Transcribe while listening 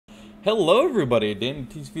Hello everybody, Dan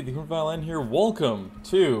TheCriminalViolin here. Welcome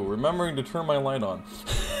to, remembering to turn my light on.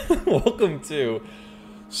 Welcome to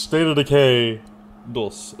State of Decay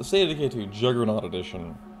State of Decay 2 Juggernaut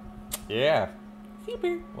Edition. Yeah.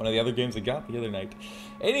 One of the other games I got the other night.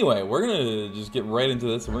 Anyway, we're gonna just get right into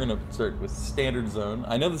this and we're gonna start with Standard Zone.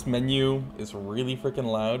 I know this menu is really freaking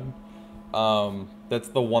loud. That's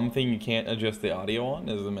the one thing you can't adjust the audio on,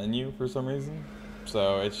 is the menu for some reason.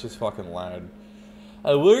 So it's just fucking loud.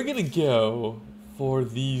 We're gonna go for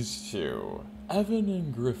these two. Evan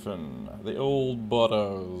and Griffin, the old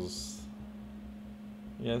buttos.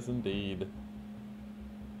 Yes, indeed.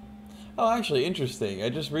 Oh, actually, interesting. I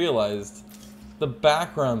just realized the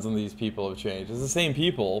backgrounds on these people have changed. It's the same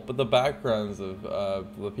people, but the backgrounds of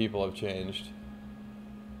the people have changed.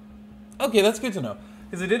 Okay, that's good to know.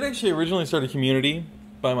 Because I did actually originally start a community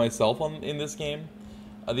by myself in this game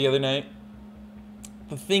the other night.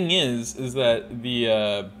 The thing is that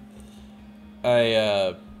the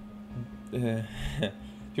if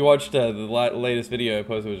you watched the latest video I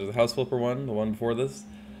posted, which is the house flipper one, the one before this,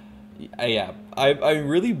 yeah, I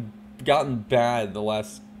really gotten bad the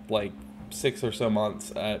last like 6 or so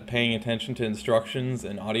months at paying attention to instructions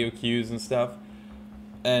and audio cues and stuff,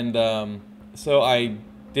 and so I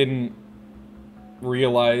didn't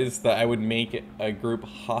realize that I would make a group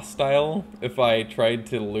hostile if I tried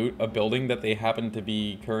to loot a building that they happened to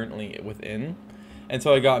be currently within. And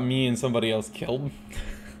so I got me and somebody else killed.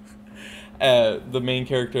 The main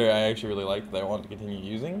character I actually really liked that I wanted to continue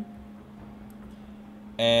using.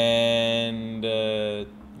 And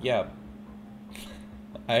yeah.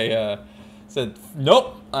 I said,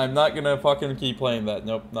 nope, I'm not gonna fucking keep playing that.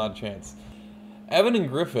 Nope, not a chance. Evan and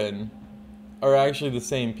Griffin are actually the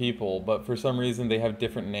same people, but for some reason they have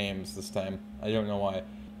different names this time. I don't know why.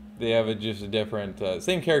 They have just a different,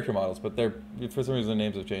 same character models, but for some reason their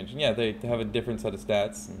names have changed. And yeah, they have a different set of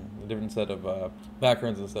stats and a different set of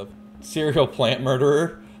backgrounds and stuff. Serial plant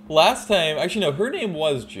murderer. Last time, actually no, her name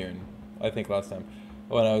was June, I think last time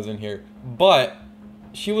when I was in here. But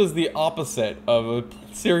she was the opposite of a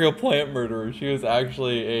serial plant murderer. She was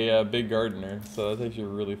actually a big gardener, so that's actually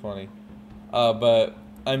really funny. But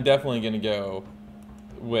I'm definitely gonna go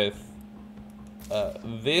with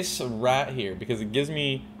this rat here because it gives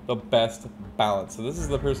me the best balance. So this is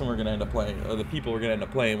the person we're gonna end up playing, or the people we're gonna end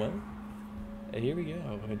up playing with. And here we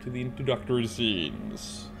go into the introductory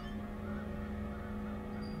scenes.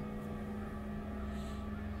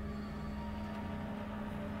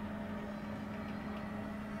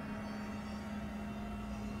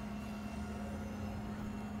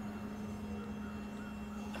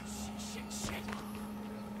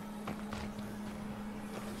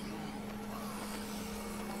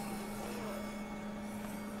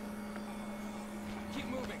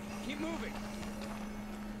 Keep moving!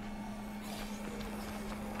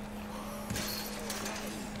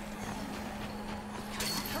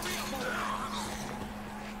 Hurry up, Mo!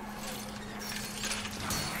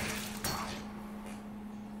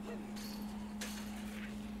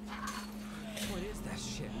 What is that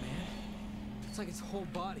shit, man? It's like its whole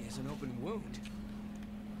body is an open wound.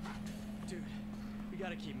 Dude, we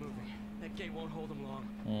gotta keep moving. That gate won't hold him long.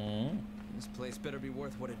 This place better be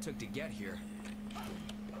worth what it took to get here.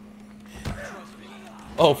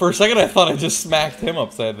 Oh, for a second I thought I just smacked him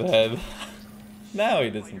upside the head. Now he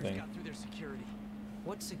did something. Got through their security.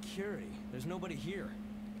 What security? There's nobody here.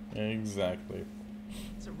 Exactly.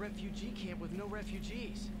 It's a refugee camp with no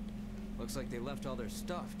refugees. Looks like they left all their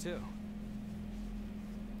stuff too.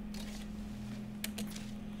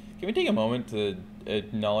 Can we take a moment to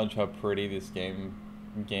acknowledge how pretty this game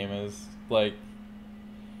is? Like,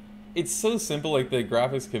 it's so simple, like the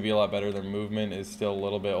graphics could be a lot better, their movement is still a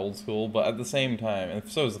little bit old school, but at the same time, and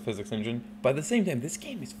so is the physics engine, but at the same time, this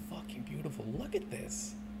game is fucking beautiful. Look at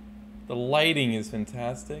this. The lighting is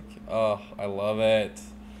fantastic. Oh, I love it.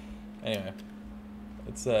 Anyway,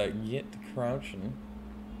 let's get crouching.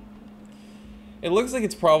 It looks like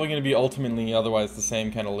it's probably going to be ultimately otherwise the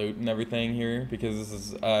same kind of loot and everything here, because this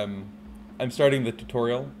is, I'm starting the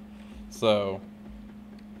tutorial, so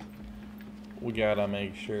we gotta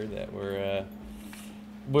make sure that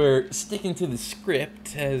we're sticking to the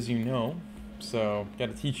script, as you know. So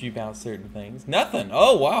gotta teach you about certain things. Nothing.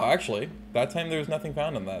 Oh wow, actually, that time there was nothing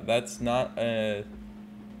found on that. That's not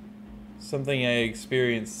something I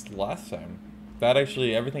experienced last time. That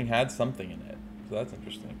actually, everything had something in it. So that's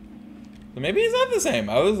interesting. So maybe it's not the same.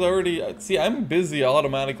 I was already, see, I'm busy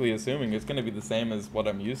automatically assuming it's gonna be the same as what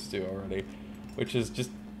I'm used to already, which is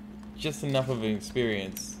just enough of an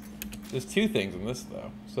experience. There's 2 things in this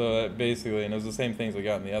though, so that basically, and it was the same things we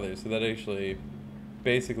got in the others, so that actually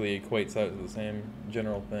basically equates out to the same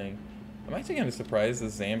general thing. I'm actually kind of surprised the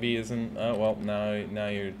Zambi isn't. Oh well, now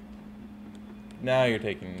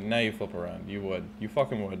you flip around. You would. You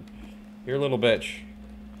fucking would. You're a little bitch.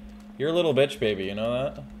 You're a little bitch, baby. You know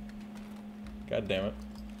that? God damn it.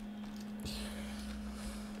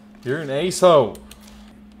 You're an ace-ho.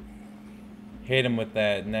 Hit him with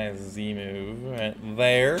that nice Z move right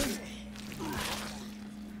there.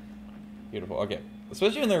 Beautiful. Okay.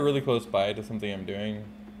 Especially when they're really close by to something I'm doing.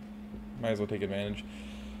 Might as well take advantage.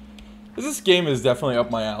 This game is definitely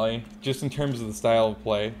up my alley, just in terms of the style of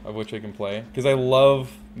play, of which I can play. Because I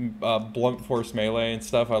love blunt force melee and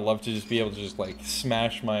stuff. I love to just be able to just, like,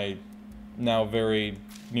 smash my now very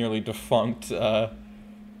nearly defunct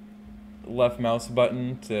left mouse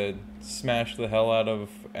button to smash the hell out of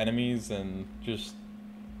enemies and just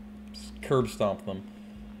curb stomp them.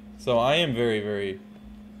 So I am very, very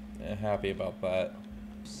happy about that.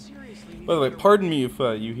 By the way, pardon me if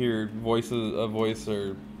you hear a voice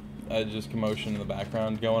or just commotion in the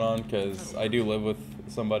background going on, because I do live with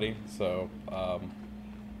somebody, so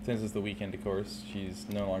since it's the weekend, of course, she's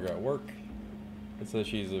no longer at work, and so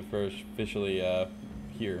she's officially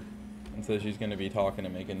here, and so she's going to be talking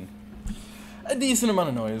and making a decent amount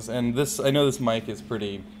of noise, and I know this mic is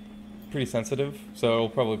pretty sensitive, so it'll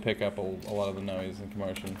probably pick up a lot of the noise and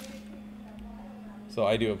commotion. So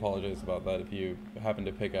I do apologize about that if you happen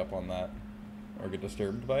to pick up on that or get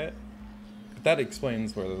disturbed by it. But that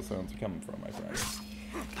explains where those sounds are coming from, my friends.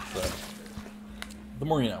 So, the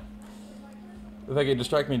more you know. The fact it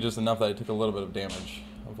distracted me just enough that I took a little bit of damage,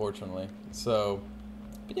 unfortunately. So,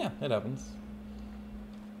 but yeah, it happens.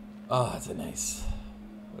 Oh, that's a nice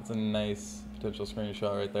potential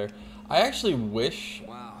screenshot right there. I actually wish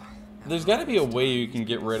there's got to be a way you can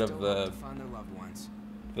get rid of the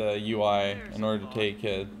UI in order to take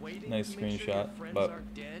a nice screenshot, but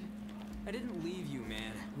I didn't leave you,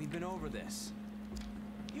 man. We've been over this.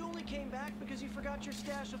 You only came back because you forgot your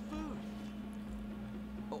stash of food.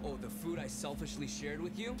 Oh, the food I selfishly shared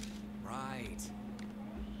with you? Right.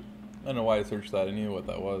 I don't know why I searched that. I knew what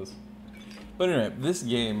that was. But anyway, this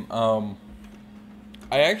game, I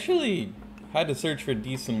actually had to search for a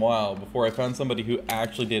decent while before I found somebody who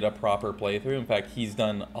actually did a proper playthrough. In fact, he's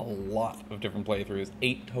done a lot of different playthroughs,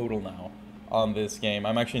 8 total now on this game.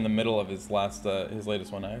 I'm actually in the middle of his latest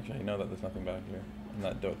one. I actually know that there's nothing back here in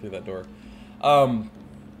that through that door.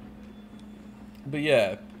 But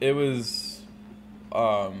yeah, it was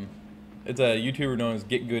it's a YouTuber known as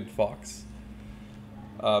Git Gud Fox.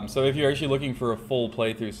 So if you're actually looking for a full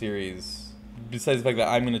playthrough series, besides the fact that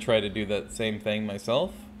I'm going to try to do that same thing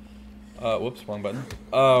myself. Whoops, wrong button.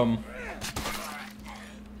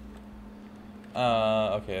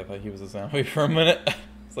 Okay, I thought he was a zombie for a minute.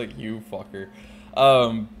 It's like, you fucker.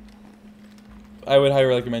 I would highly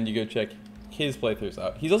recommend you go check his playthroughs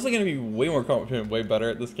out. He's also going to be way more competent, way better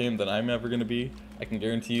at this game than I'm ever going to be. I can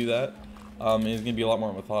guarantee you that. And he's going to be a lot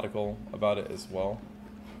more methodical about it as well.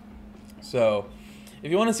 So,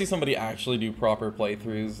 if you want to see somebody actually do proper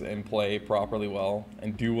playthroughs and play properly well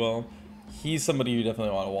and do well, he's somebody you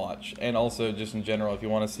definitely want to watch. And also, just in general, if you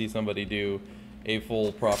want to see somebody do a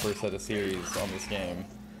full, proper set of series on this game,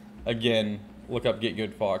 again, look up Git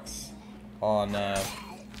Gud Fox on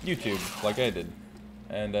YouTube, like I did.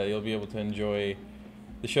 And you'll be able to enjoy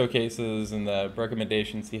the showcases and the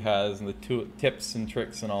recommendations he has and the tips and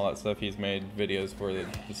tricks and all that stuff he's made videos for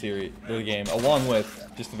the game, along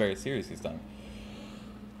with just the various series he's done.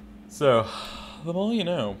 So, the more you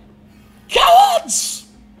know. Cowards!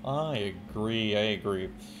 I agree.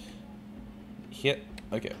 Hit.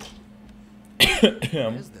 Okay.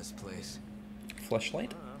 What is this place?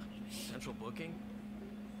 Fleshlight? Central booking?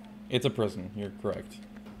 It's a prison, you're correct.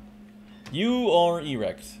 You are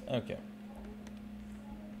erect. Okay.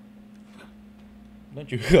 Don't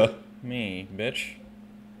you me, bitch.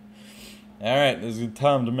 Alright, this is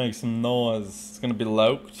time to make some noise. It's gonna be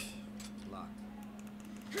locked.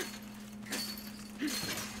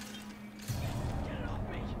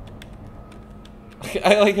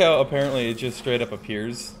 I like how apparently it just straight up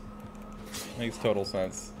appears. Makes total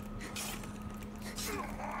sense.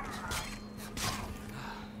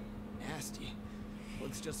 Nasty.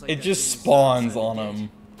 Looks just like It just spawns on him,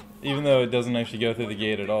 even though it doesn't actually go through the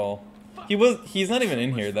gate at all. He's not even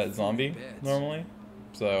in here, that zombie, normally.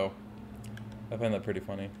 So, I find that pretty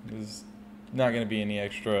funny. There's not going to be any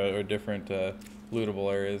extra or different lootable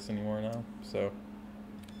areas anymore now, so.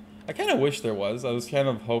 I kind of wish there was. I was kind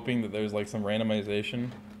of hoping that there's like some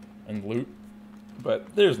randomization and loot,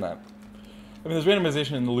 but there's not. I mean, there's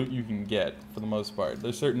randomization in the loot you can get, for the most part.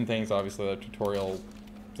 There's certain things, obviously, that tutorial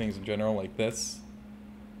things in general, like this.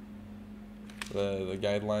 The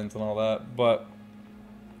guidelines and all that, but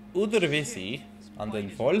other visi, and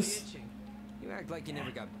then false, You act like you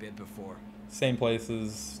never got bit before. Same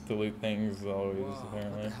places to loot things always, Whoa,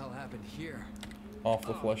 apparently. what the hell happened here? Off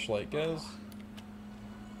the fleshlight goes.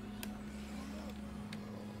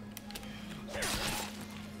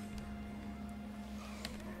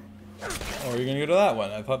 Oh, you're gonna go to that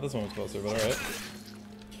one. I thought this one was closer, but alright.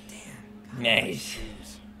 Nice.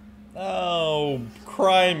 Oh,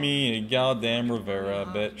 cry me a goddamn Rivera,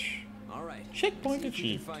 bitch. All right. Checkpoint See if we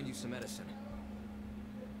achieved. can find you some medicine.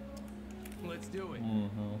 Let's do it.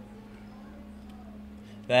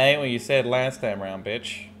 That ain't what you said last time round,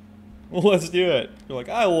 bitch. Let's do it. You're like,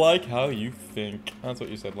 I like how you think. That's what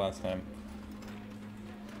you said last time.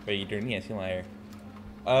 Wait, you dirty ass, you liar.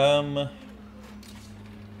 That'll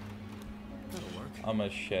work. A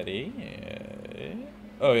machete. Yeah.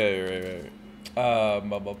 Oh yeah, right.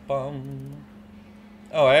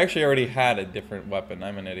 Oh, I actually already had a different weapon.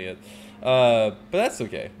 I'm an idiot. But that's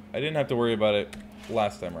okay. I didn't have to worry about it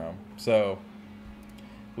last time around. So,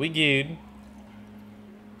 we good.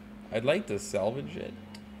 I'd like to salvage it.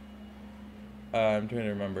 I'm trying to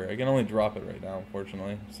remember. I can only drop it right now,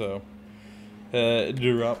 unfortunately. So,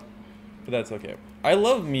 drop. But that's okay. I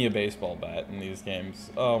love me a baseball bat in these games.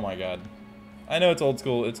 Oh my god. I know it's old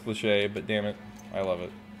school, it's cliche, but damn it, I love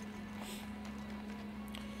it.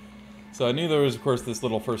 So I knew there was, of course, this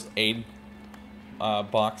little first aid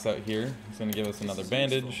box out here. It's going to give us another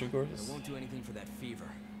bandage, of course. It won't do anything for that fever.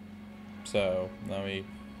 So, now we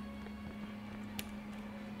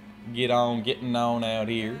getting on out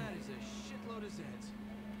here. That is a shitload of Zeds.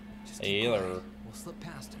 Just Hey keep there. quiet. We'll slip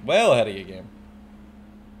past him. Well ahead of you, game.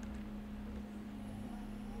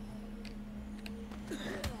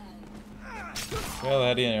 Well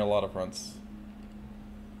ahead of you on a lot of fronts.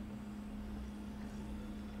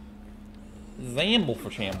 Zamble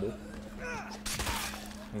for shamble.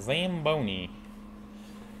 Zamboni.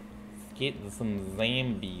 Let's get some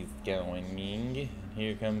zombies going, Ming.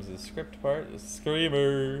 Here comes the script part. The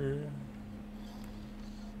screamer.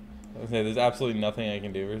 Okay, there's absolutely nothing I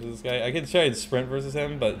can do versus this guy. I could try and sprint versus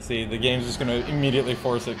him, but see, the game's just gonna immediately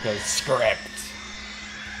force it because script.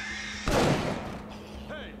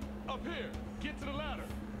 Hey, up here! Get to the ladder!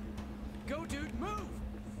 Go, dude, move!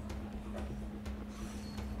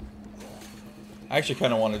 I actually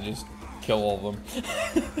kind of want to just kill all of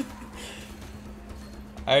them.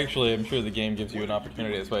 I actually am sure the game gives you an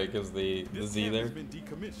opportunity this way because the Z there. Been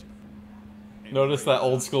decommissioned. Notice that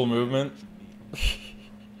old school movement?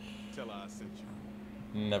 Tell her I sent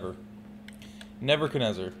you. Never.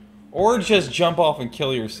 Nebuchadnezzar. Or just jump off and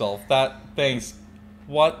kill yourself. That, thanks.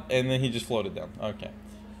 What? And then he just floated down. Okay.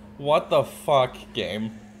 What the fuck,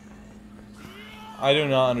 game? I do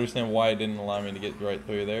not understand why it didn't allow me to get right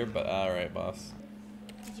through there, but alright, boss.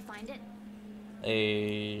 Did you find it?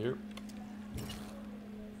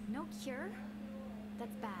 No cure?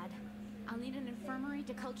 That's bad. I'll need an infirmary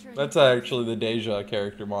to culture. That's actually the Deja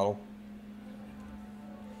character model.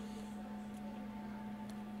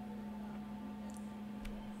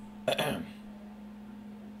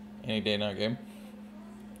 Any day now, game.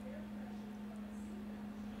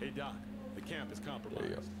 Hey Doc, the camp is compromised. There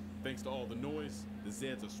you go. Thanks to all the noise, the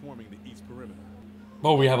Zeds are swarming the east perimeter.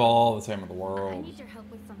 Oh, we have all the time in the I world. need your help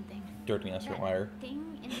with something. Dirty ass That liar.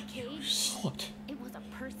 thing in the cave, Slut. it was a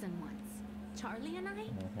person once. Charlie and I?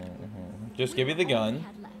 Just give me the We were all we gun.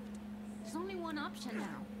 had left. There's only one option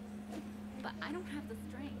now. But I don't have the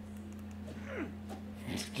strength.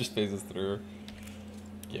 Just phases through.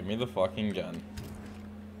 Give me the fucking gun.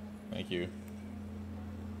 Thank you.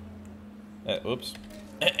 Oops.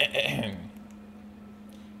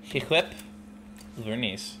 Clip. Very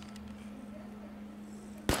nice.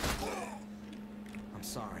 I'm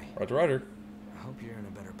sorry. Roger, roger. I hope you're in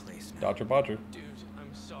a better place now. Dodger, bodger. Dude,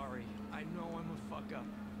 I'm sorry. I know I'm a fuck up.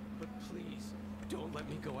 But please, don't let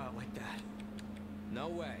me go out like that. No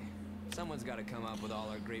way. Someone's got to come up with all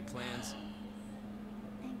our great plans.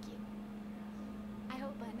 Thank you. I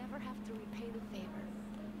hope I never have to repay the favor.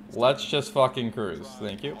 Let's just fucking cruise.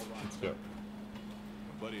 Thank you. Let's go. A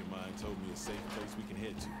buddy of mine told me a safe place we can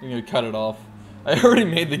head to. I'm gonna cut it off. I already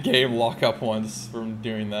made the game lock up once from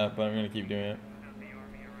doing that, but I'm gonna keep doing it.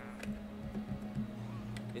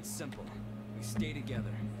 It's simple. We stay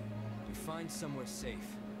together. We find somewhere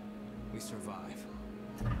safe. We survive.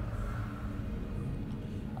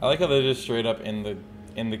 I like how they're just straight up in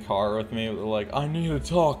the car with me. They're like, I need to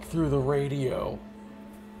talk through the radio.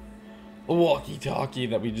 A walkie-talkie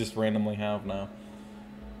that we just randomly have now.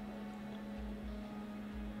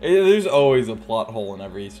 There's always a plot hole in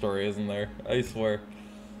every story, isn't there? I swear.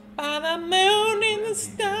 By the moon and the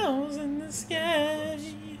stars in the sky.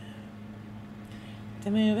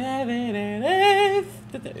 To move heaven and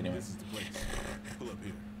earth. Anyway. This is the place. Pull up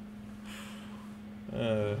here.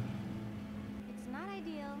 It's not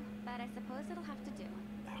ideal, but I suppose it'll have to do.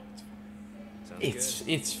 Sounds good.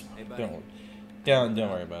 Hey, Don't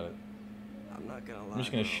worry about it. I'm not gonna lie. I'm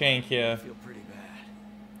just gonna bro. shank you. I feel pretty bad.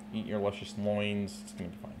 Eat your luscious loins. It's gonna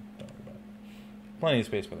be fine. Don't worry about it. Plenty of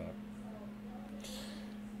space for that.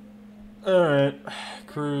 Alright.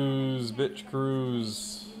 Cruise, bitch,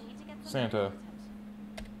 cruise. Santa.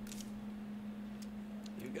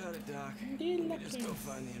 You got it, Doc. Let me just go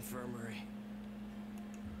find the infirmary.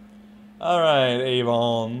 Alright,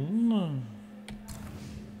 Avon.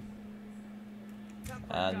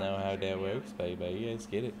 I know how that works, baby. Let's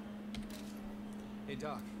get it. Hey,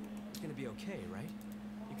 Doc. It's gonna be okay, right?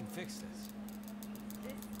 You can fix this.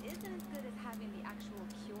 This isn't as good as having the actual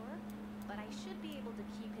cure, but I should be able to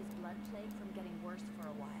keep his blood plague from getting worse for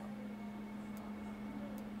a while.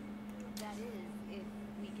 That is, if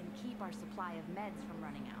we can keep our supply of meds from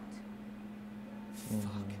running out.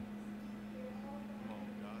 Fuck.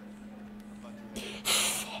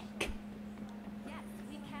 Yes,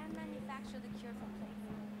 we can manufacture the cure from plague.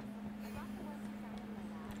 I got the ones you found in my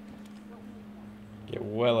lab. What we need. Get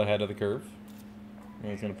well ahead of the curve. I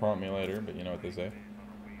mean, it's gonna prompt me later, but you know what they say.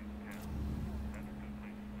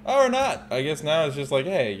 Oh, or not! I guess now it's just like,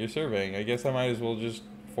 hey, you're surveying. I guess I might as well just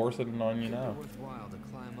force it on you now. It's worthwhile to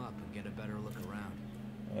climb up and get a better look around.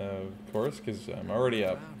 Of course, because I'm already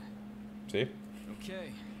up. See?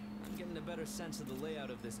 Okay, I'm getting a better sense of the layout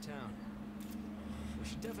of this town. We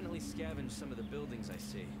should definitely scavenge some of the buildings I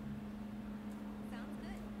see. Sounds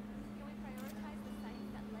good. Can we prioritize the sites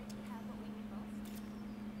that likely have what we need most?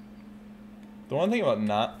 The one thing about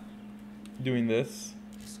not doing this,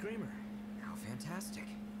 Screamer. How fantastic.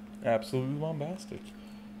 absolutely bombastic,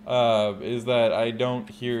 is that I don't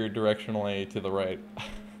hear directionally to the right.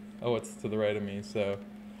 Oh, it's to the right of me, so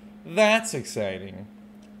that's exciting.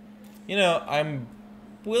 You know, I'm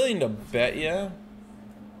willing to bet you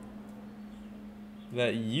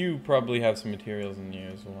that you probably have some materials in you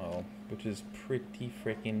as well, which is pretty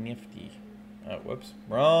freaking nifty. Oh, whoops.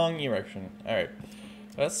 Wrong direction. Alright.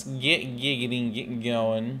 Let's get giggling, get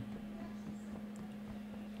going.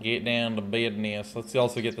 Get down to business. Let's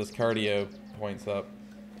also get this cardio points up.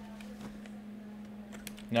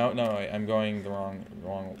 No, I'm going the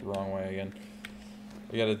wrong way again.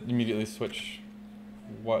 I gotta immediately switch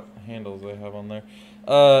what handles I have on there.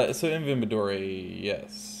 So inventory,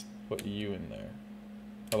 yes. Put you in there.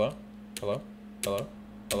 Hello? Hello? Hello?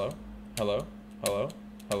 Hello? Hello? Hello?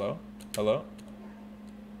 Hello? Hello?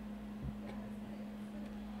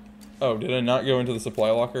 Oh, did I not go into the supply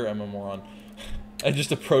locker? I'm a moron. I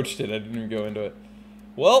just approached it, I didn't even go into it.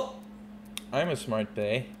 Well, I'm a smart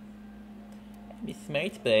bay. I'm a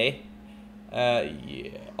smart bay. Yeah.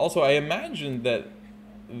 Also, I imagined that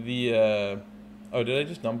the, oh, did I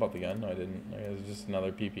just dump out the gun? No, I didn't. It was just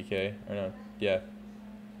another PPK. Or no, yeah.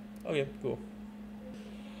 Okay, cool.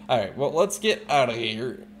 Alright, well, let's get out of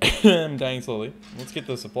here. I'm dying slowly. Let's get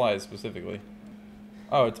the supplies, specifically.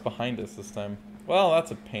 Oh, it's behind us this time. Well, that's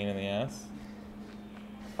a pain in the ass.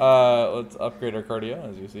 Let's upgrade our cardio,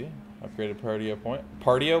 as you see. Upgraded cardio point.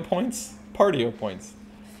 Pardio points? Pardio points.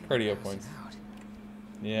 Cardio points.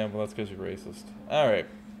 Yeah, well, that's because you're racist. Alright.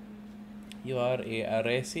 You are a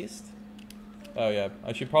racist? Oh, yeah.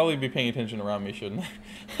 I should probably be paying attention around me, shouldn't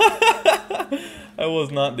I? I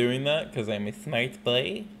was not doing that, because I'm a smart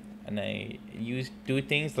boy. And I do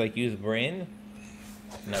things like use brain.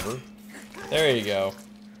 Never. There you go.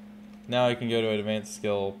 Now I can go to advanced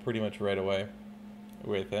skill pretty much right away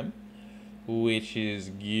with him, which is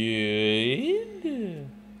good.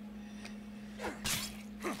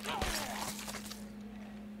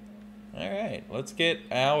 Alright, let's get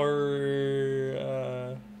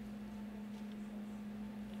our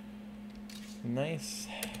nice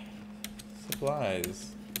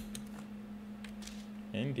supplies.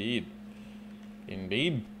 Indeed.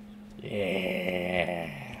 Indeed. Yeah.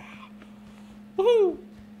 Woohoo!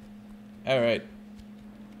 Alright.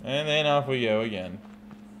 And then off we go again.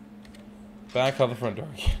 Back out the front door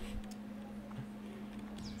again.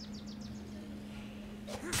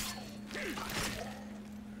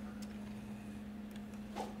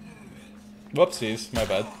 Whoopsies, my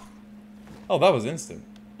bad. Oh, that was instant.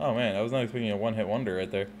 Oh man, I was not expecting a one-hit wonder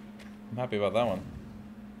right there. I'm happy about that one.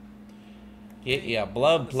 Get ya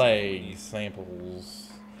blood plague samples.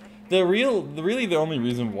 Really the only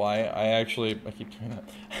reason why I keep doing that.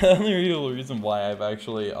 The only real reason why I've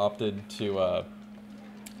actually opted to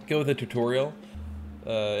go with a tutorial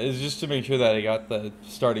is just to make sure that I got the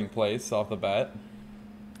starting place off the bat.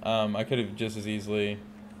 I could have just as easily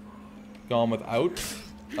gone without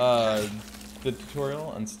the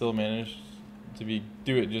tutorial and still managed to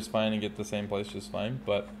do it just fine and get the same place just fine,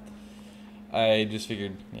 but I just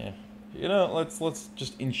figured, yeah, you know, let's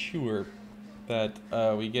just ensure that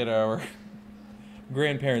we get our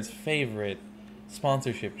grandparents' favorite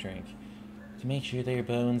sponsorship drink to make sure their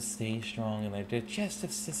bones stay strong and their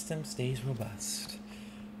digestive system stays robust.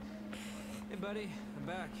 Hey, buddy, I'm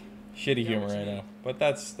back. Shitty humor right now, but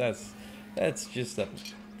that's just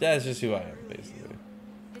who I am, basically.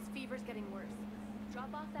 This fever's getting worse.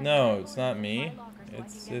 Drop off that No, cardboard it's not in me. my locker so I can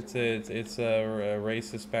It's get it's to it's it's a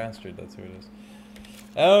racist bastard. That's who it is.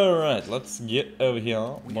 All right, let's get over here.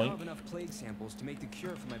 We now Boink. have enough plague samples to make the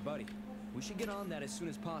cure for my buddy. We should get on that as soon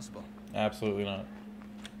as possible. Absolutely not.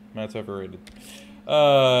 Matt's overrated.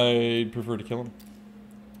 I'd prefer to kill him.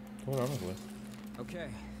 Quite honestly. Okay,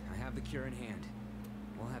 I have the cure in hand.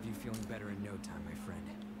 We'll have you feeling better in no time, my friend.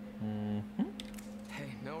 Mm-hmm.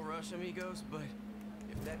 Hey, no rush, amigos, but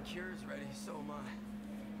if that cure's ready, so am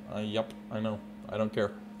I. Yup, I know. I don't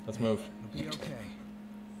care. Let's move. It'll be okay.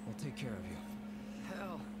 We'll take care of you.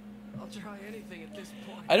 Hell, I'll try anything at this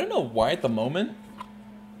point. I don't know why at the moment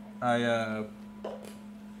I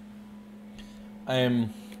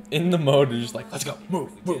am in the mode of just like, let's go,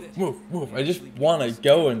 move. I just want to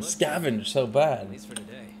go and scavenge so At bad. least for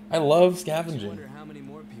today. I love I scavenging. wonder how many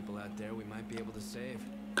more people out there we might be able to save.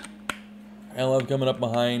 I love coming up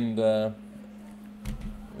behind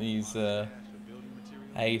these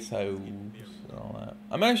ice hoes and all that.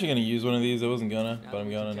 I'm actually gonna use one of these. I wasn't gonna, Now but I'm that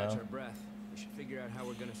we can gonna catch now. our breath, we should figure out how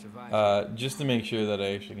we're gonna survive. Just to make sure that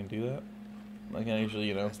I actually can do that. I can actually,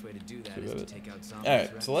 you The know. best way to do that do is to it. take out zombies' Alright,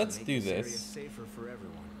 threats so and let's make do area this. safer for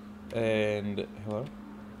everyone. And hello.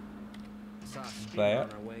 Besides, speaking That.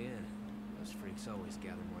 on our way in, those freaks always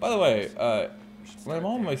gather more By the way, zombies. We should my start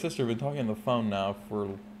mom and there. my sister have been talking on the phone now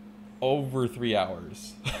for over 3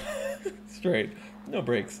 hours straight, no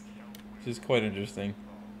breaks, which is quite interesting.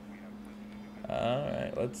 All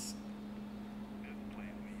right, let's.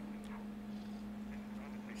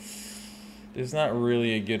 There's not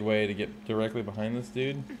really a good way to get directly behind this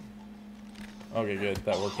dude. Okay, good,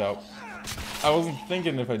 that worked out. I wasn't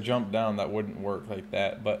thinking if I jumped down that wouldn't work like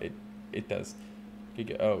that, but it does.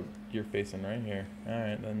 Oh, you're facing right here. All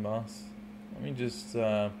right then, boss. Let me just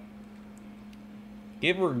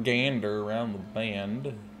give her a gander around the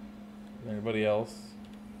band. Anybody else?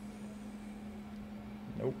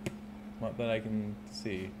 Nope. Not that I can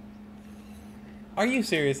see. Are you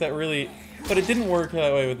serious? That really... But it didn't work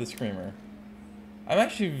that way with the Screamer. I'm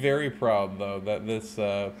actually very proud, though, that this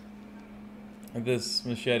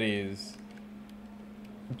machete is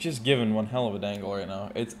just given one hell of a dangle right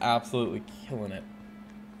now. It's absolutely killing it.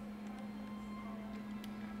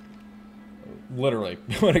 Literally,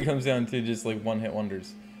 when it comes down to just like one-hit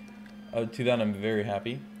wonders. To that, I'm very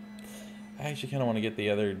happy. I actually kind of want to get the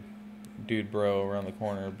other dude bro around the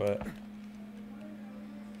corner, but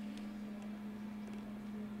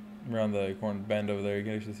around the corner bend over there, you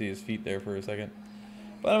can actually see his feet there for a second.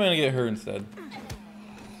 But I'm gonna get her instead.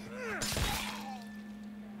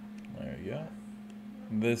 There you go.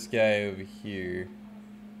 This guy over here,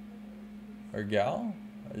 or gal?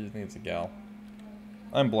 I just think it's a gal.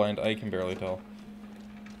 I'm blind, I can barely tell.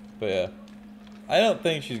 But yeah. I don't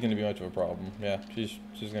think she's gonna be much of a problem. Yeah, she's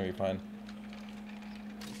gonna be fine.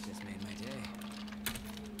 This just made my day.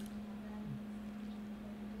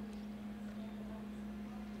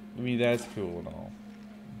 I mean, that's cool and all.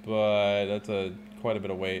 But that's quite a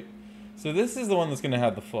bit of weight. So this is the one that's gonna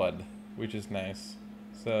have the flood, which is nice.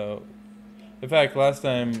 So, in fact, last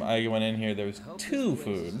time I went in here, there was I hope 2 this place is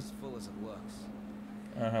food. as full as it looks.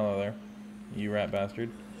 Oh, hello there. You rat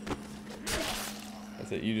bastard.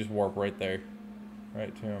 That's it, you just warp right there.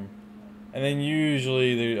 Right to him. And then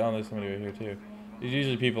usually, there's somebody right here too. There's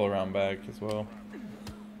usually people around back as well.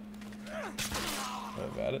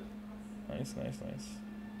 Have at it. Nice.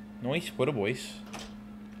 Nice, what a voice.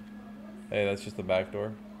 Hey, that's just the back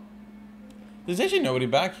door. There's actually nobody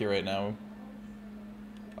back here right now.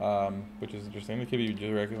 Which is interesting. They could be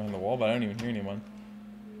directly behind the wall, but I don't even hear anyone.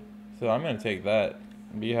 So I'm gonna take that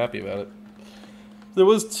and be happy about it. There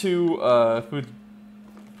was 2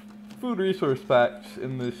 food resource packs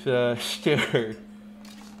in this store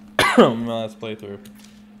my last playthrough.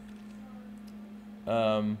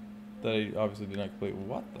 That I obviously did not complete.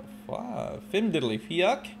 What the fuck? Fim diddly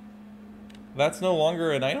fiuck? That's no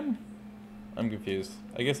longer an item? I'm confused.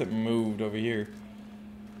 I guess it moved over here.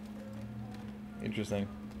 Interesting.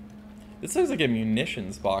 This looks like a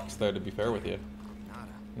munitions box, though, to be fair with you.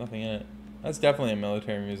 Nada. Nothing in it. That's definitely a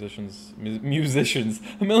military a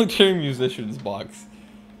military musician's box.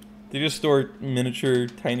 They just store miniature,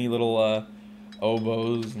 tiny little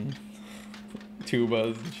oboes and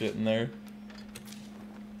tubas and shit in there.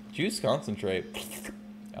 Juice concentrate.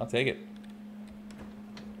 I'll take it.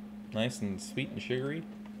 Nice and sweet and sugary.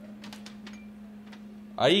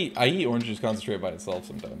 I eat orange juice concentrate by itself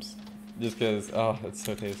sometimes. Just because, oh, it's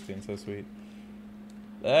so tasty and so sweet.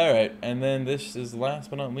 Alright, and then this is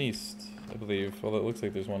last but not least, I believe. Well, it looks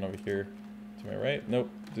like there's one over here. To my right?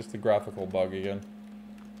 Nope, just a graphical bug again.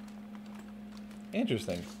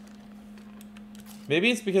 Interesting.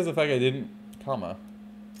 Maybe it's because of the fact I didn't comma.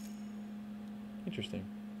 Interesting.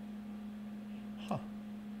 Huh.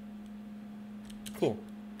 Cool.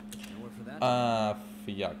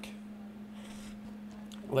 Yuck.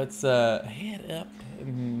 Let's head up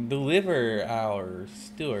and deliver our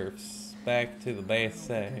stuffs back to the base.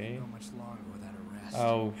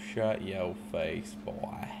 Oh, shut your face,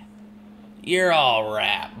 boy. You're all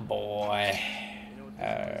right, boy.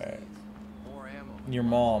 Your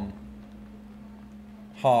mom.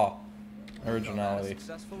 Ha. Originality.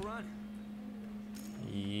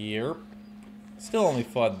 Yep. Still only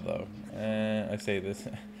FUD though. I say this.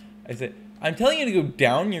 I say, I'm telling you to go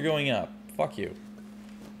down, you're going up. Fuck you.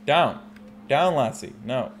 Down. Down, lassie.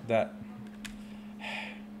 No, that.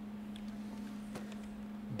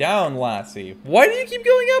 Down, lassie. Why do you keep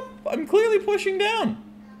going up? I'm clearly pushing down.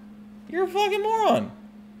 You're a fucking moron.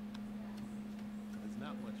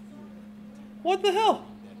 What the hell?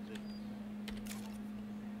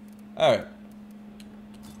 Alright.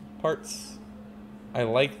 Parts. I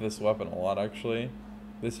like this weapon a lot, actually.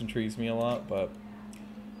 This intrigues me a lot, but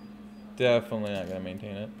definitely not going to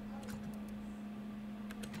maintain it.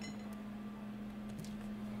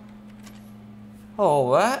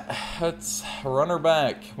 All that. Let's run her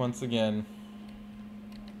back once again.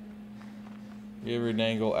 Give her an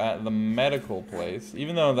angle at the medical place.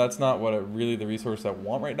 Even though that's not what really the resource I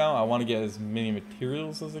want right now. I want to get as many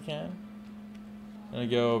materials as I can. I'm going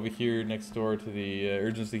to go over here next door to the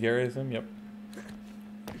urgency care, I assume. Yep.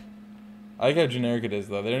 I like how generic it is,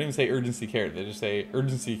 though. They don't even say urgency care. They just say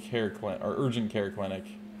urgency care clinic or urgent care clinic.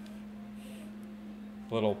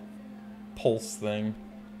 Little pulse thing,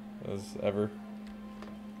 as ever.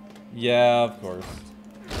 Yeah, of course.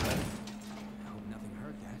 I hope nothing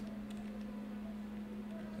hurt that.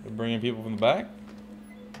 They're bringing people from the back.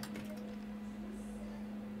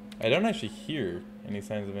 I don't actually hear any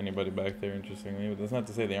signs of anybody back there, interestingly, but that's not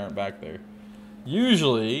to say they aren't back there.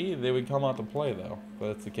 Usually, they would come out to play, though, if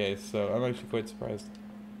that's the case, so I'm actually quite surprised.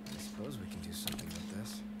 I suppose we can do something with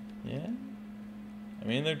this. Yeah. I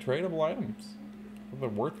mean, they're tradable items. Well, they're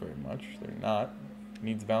worth very much. They're not.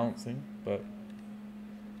 Needs balancing, but...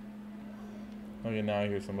 Okay, now I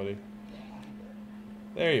hear somebody.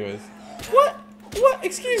 There he is. What? What?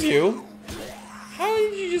 Excuse you? How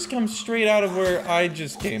did you just come straight out of where I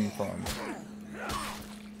just came from?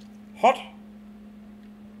 Hot?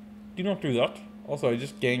 Do not do that. Also, I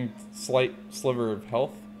just gained slight sliver of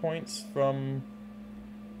health points from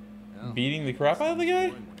beating the crap out of the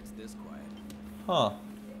guy? Huh.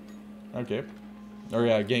 Okay. Or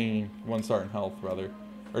yeah, gaining 1 star in health, rather.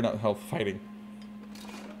 Or not health, fighting.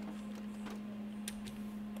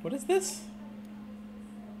 What is this?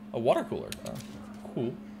 A water cooler. Oh,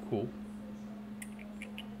 cool, cool.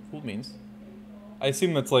 Cool beans. I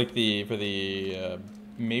assume that's like the, for the,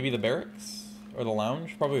 maybe the barracks? Or the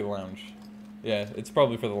lounge? Probably the lounge. Yeah, it's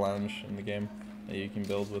probably for the lounge in the game that you can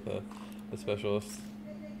build with a specialist.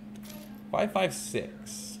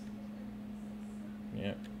 5.56.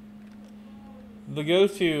 Yeah. The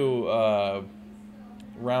go-to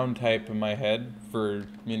round type in my head for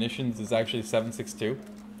munitions is actually 7.62.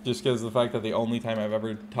 Just because of the fact that the only time I've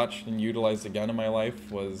ever touched and utilized a gun in my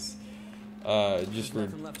life was just for,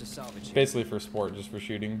 basically for sport, just for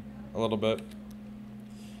shooting a little bit.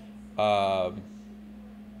 I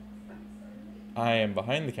am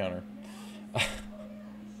behind the counter.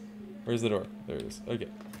 Where's the door? There it is. Okay.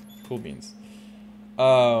 Cool beans.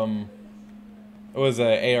 It was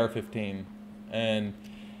a AR-15. And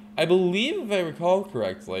I believe, if I recall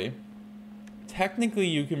correctly, technically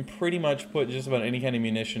you can pretty much put just about any kind of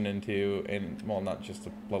munition into, and well, not just,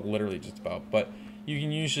 well, literally just about, but you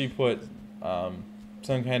can usually put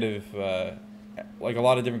some kind of, like a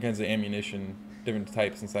lot of different kinds of ammunition, different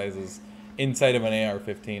types and sizes, inside of an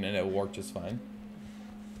AR-15, and it will work just fine.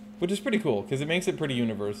 Which is pretty cool, because it makes it pretty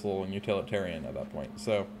universal and utilitarian at that point.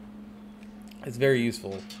 So, it's very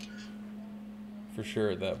useful, for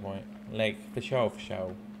sure, at that point. Like, for show.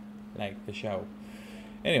 Like, for show.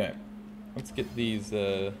 Anyway, let's get these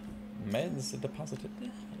meds deposited.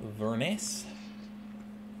 Vernice.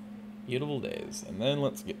 Beautiful days. And then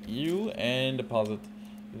let's get you and deposit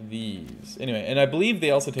these. Anyway, and I believe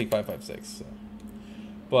they also take 5.56, so.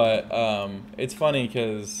 But it's funny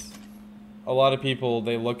because a lot of people,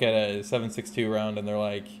 they look at a 7.62 round and they're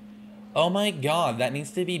like, Oh my god, that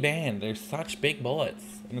needs to be banned. They're such big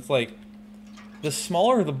bullets. And it's like, the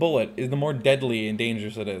smaller the bullet is, the more deadly and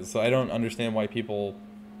dangerous it is. So I don't understand why people...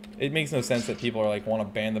 It makes no sense that people are like, want to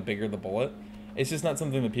ban the bigger the bullet. It's just not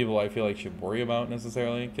something that people, I feel like, should worry about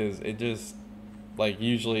necessarily. Because it just... Like,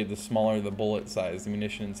 usually the smaller the bullet size, the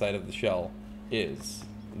munition inside of the shell is,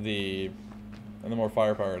 and the more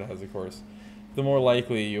firepower it has, of course, the more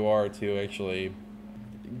likely you are to actually...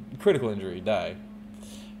 critical injury, die.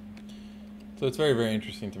 So it's very, very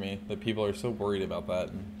interesting to me that people are so worried about that.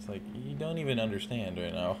 And it's like, you don't even understand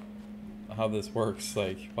right now how this works.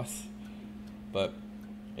 Like, what? But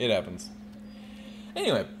it happens.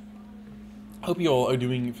 Anyway, hope you all are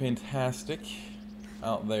doing fantastic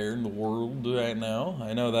out there in the world right now.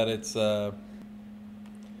 I know that it's, it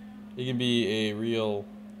can be a real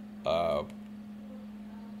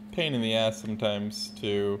pain in the ass sometimes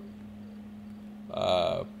to,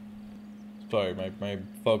 sorry, my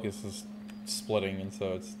focus is splitting, and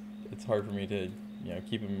so it's hard for me to, you know,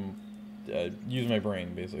 keep them, use my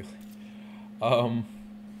brain basically. But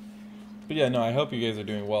yeah, no, I hope you guys are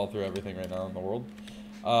doing well through everything right now in the world.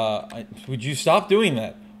 Would you stop doing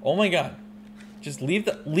that? Oh my god, just leave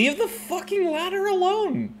the fucking ladder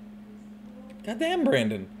alone. Goddamn,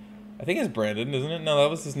 Brandon. I think it's Brandon, isn't it? No, that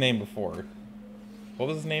was his name before. What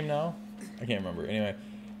was his name now? I can't remember. Anyway,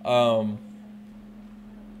 oh,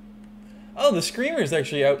 the Screamer's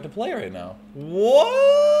actually out to play right now.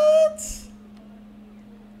 What?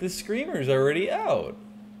 The Screamer's already out.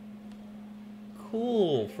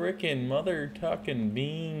 Cool, frickin' mother tucking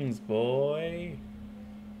beans, boy.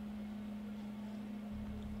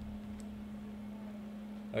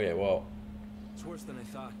 Okay, well. It's worse than I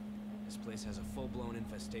thought. This place has a full-blown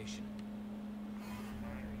infestation.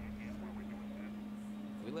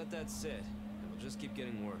 If we let that sit, it'll just keep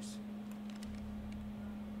getting worse.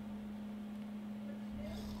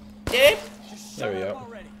 Yep. There we go.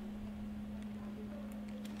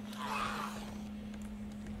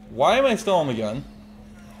 Why am I still on the gun?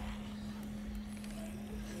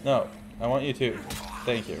 No, I want you to.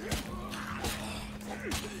 Thank you.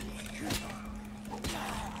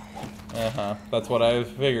 That's what I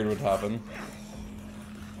figured would happen.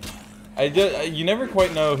 You never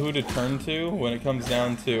quite know who to turn to when it comes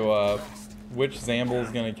down to which Zamble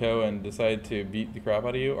is gonna go and decide to beat the crap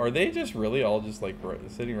out of you. Are they just really all just like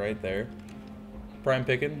sitting right there? Prime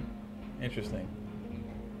picking? Interesting.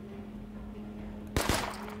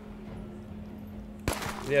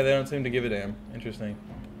 Yeah, they don't seem to give a damn. Interesting.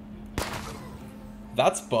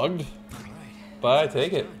 That's bugged. But I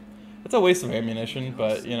take it. It's a waste of ammunition,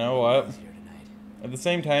 but you know what? At the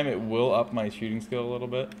same time, it will up my shooting skill a little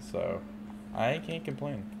bit, so I can't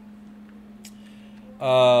complain.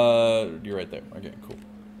 You're right there. Okay, cool.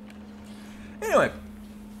 Anyway,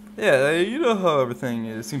 yeah, you know how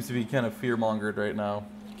everything seems to be kind of fear-mongered right now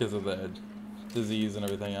because of the disease and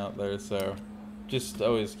everything out there, so just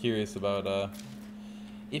always curious about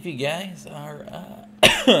if you guys are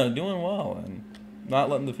doing well and not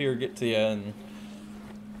letting the fear get to you and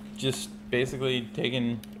just basically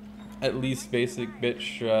taking at least basic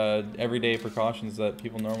bitch everyday precautions that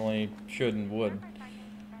people normally should and would.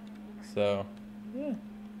 So, yeah.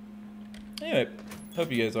 Anyway,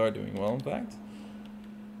 hope you guys are doing well, in fact.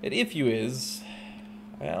 And if you is,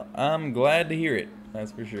 well, I'm glad to hear it,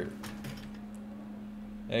 that's for sure.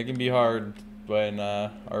 It can be hard when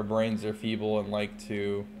our brains are feeble and like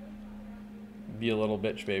to be a little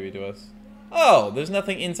bitch baby to us. Oh, there's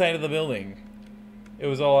nothing inside of the building. It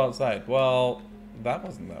was all outside. Well, that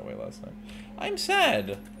wasn't that way last time. I'm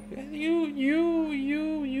sad. You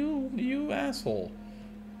asshole.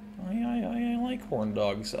 I like horn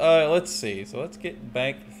dogs. Let's see. So let's get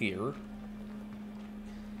back here.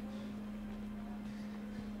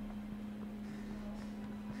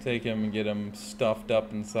 Take him and get him stuffed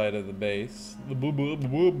up inside of the base.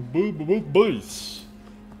 The base.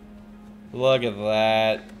 Look at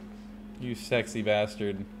that. You sexy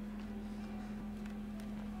bastard.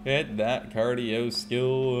 Get that cardio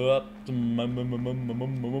skill up to max,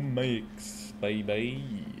 baby.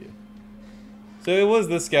 So it was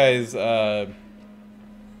this guy's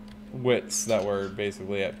wits that were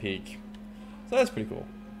basically at peak. So that's pretty cool.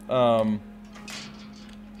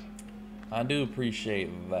 I do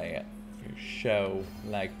appreciate that for show.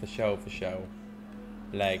 Like the show for show.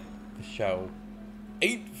 Like the show.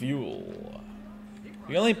 8 fuel.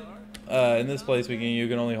 You only in this place you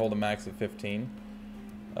can only hold a max of 15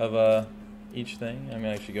 of each thing. I'm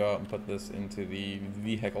gonna actually go out and put this into the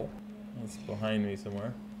vehicle. It's behind me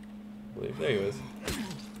somewhere. I believe there he is.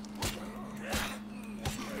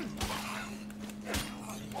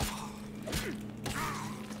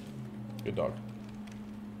 Good dog.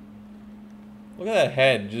 Look at that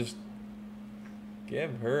head. Just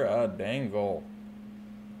give her a dangle.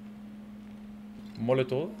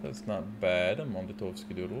 Molotov. That's not bad. Molotov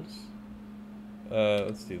skidoodles.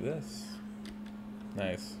 Let's do this.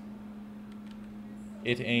 Nice.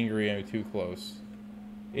 It angry I'm too close.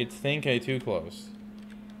 It think I too close.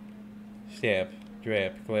 Step,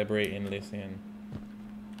 drap, collaborate, and listen.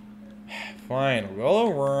 Fine, we'll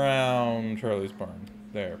go around Charlie's barn.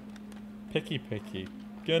 There. Picky.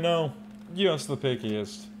 You know, yes, the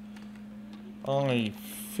pickiest. I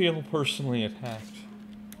feel personally attacked.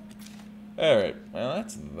 Alright, well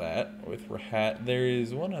that's that with Rahat. There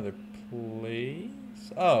is one other place.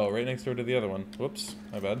 Oh, right next door to the other one. Whoops,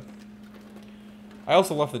 my bad. I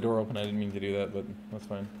also left the door open. I didn't mean to do that, but that's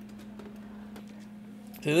fine.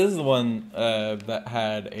 So this is the one that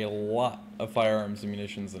had a lot of firearms and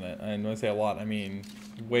munitions in it. And when I say a lot, I mean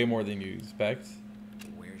way more than you expect.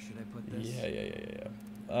 Where should I put this?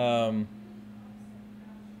 Yeah.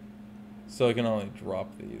 So I can only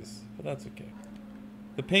drop these, but that's okay.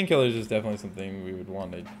 The painkillers is definitely something we would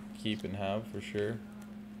want to keep and have for sure.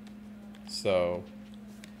 So,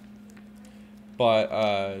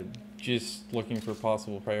 but just looking for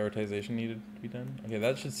possible prioritization needed to be done. Okay,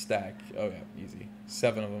 that should stack. Oh yeah, easy.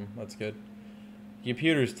 7 of them. That's good.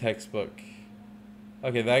 Computer's textbook.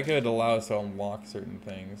 Okay, that could allow us to unlock certain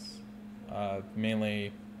things.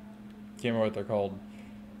 Mainly, can't remember what they're called,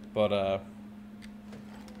 but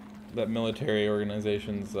that military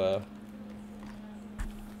organization's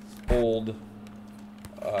old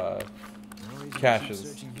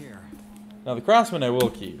caches. Now the Craftsman I will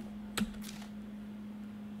keep.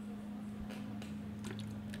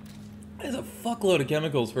 There's a fuckload of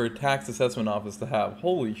chemicals for a tax assessment office to have.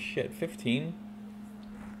 Holy shit, 15?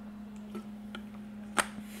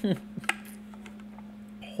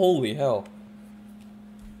 Holy hell.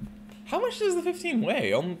 How much does the 15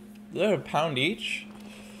 weigh? A pound each?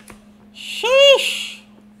 Shush!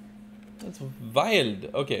 That's wild.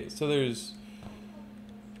 Okay, so there's...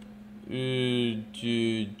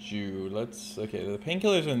 Let's... Okay, the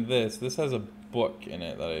painkillers in this. This has a book in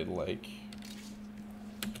it that I'd like.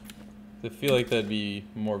 I feel like that'd be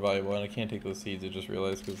more valuable, and I can't take those seeds, I just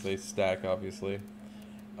realized, because they stack, obviously.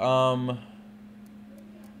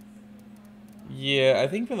 Yeah, I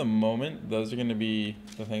think for the moment, those are going to be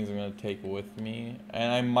the things I'm going to take with me.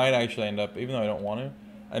 And I might actually end up, even though I don't want to,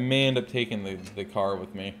 I may end up taking the car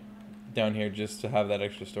with me down here just to have that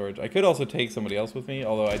extra storage. I could also take somebody else with me,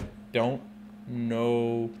 although I don't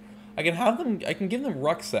know. I can have them, I can give them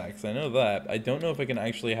rucksacks, I know that. I don't know if I can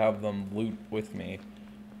actually have them loot with me,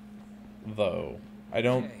 though. I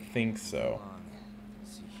don't think so.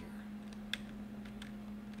 Let's see here.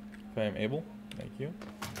 If I am able, thank you.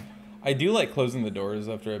 I do like closing the doors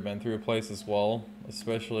after I've been through a place as well,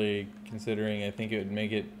 especially considering I think it would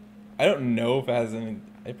make it... I don't know if it has any...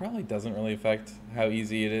 It probably doesn't really affect how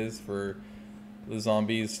easy it is for the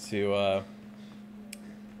zombies to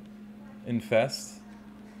infest,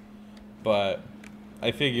 but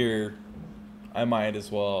I figure I might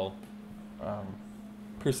as well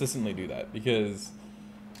persistently do that, because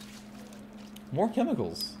more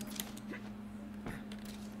chemicals.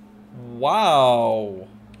 Wow.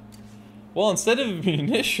 Well, instead of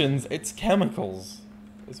munitions, it's chemicals.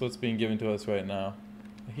 That's what's being given to us right now.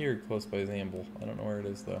 I hear it close by Zamble. I don't know where it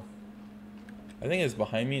is, though. I think it's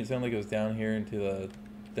behind me. It sounded like it was down here into the...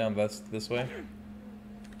 down this way.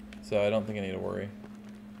 So I don't think I need to worry.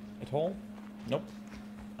 At all? Nope.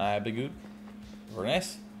 I'd be good. Very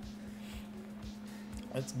nice.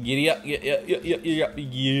 Let's giddy up. Yep.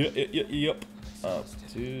 Up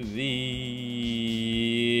to the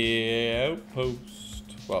outpost.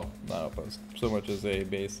 Well, not outpost so much as a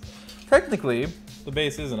base. Technically, the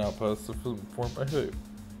base is an outpost formed by who?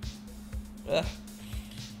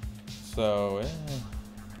 So,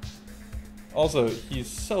 also, he's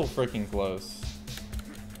so freaking close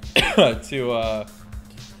to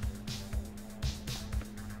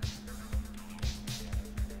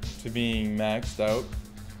being maxed out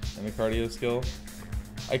in the cardio skill.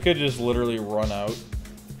 I could just literally run out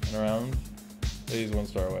and around. He's 1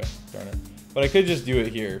 star away. Darn it. But I could just do it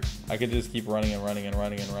here. I could just keep running and running and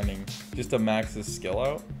running and running just to max his skill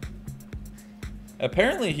out.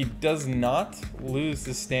 Apparently he does not lose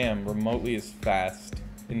his stam remotely as fast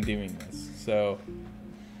in doing this. So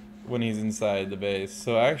when he's inside the base.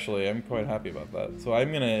 So actually I'm quite happy about that. So I'm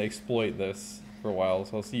going to exploit this for a while.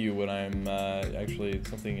 So I'll see you when I'm actually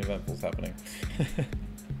something eventful is happening.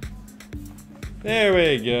 There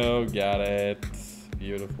we go. Got it.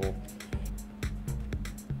 Beautiful.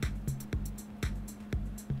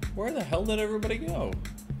 Where the hell did everybody go?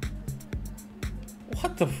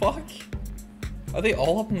 What the fuck? Are they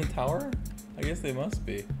all up in the tower? I guess they must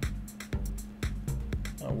be.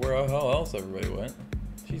 Oh, where the hell else everybody went?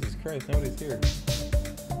 Jesus Christ, nobody's here.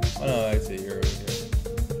 Oh no, I see, you're over here.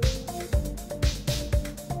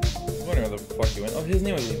 I was wondering where the fuck he went. Oh, his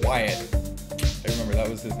name was Wyatt. I remember, that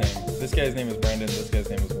was his name. This guy's name is Brandon, this guy's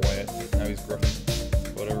name is Wyatt. Now he's Griffin,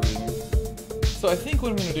 for whatever reason. So I think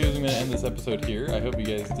what I'm going to do is I'm going to end this episode here. I hope you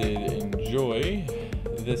guys did enjoy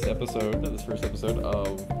this episode, this first episode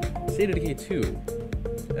of State of Decay 2.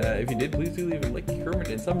 If you did, please do leave a like, comment,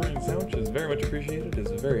 and some sound, which is very much appreciated. It's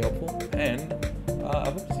very helpful. And I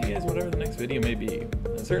hope to see you guys whatever the next video may be.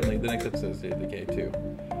 And certainly the next episode of State of Decay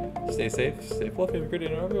 2. Stay safe, stay fluffy, have a good day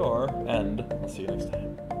wherever you are, and I'll see you next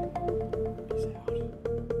time.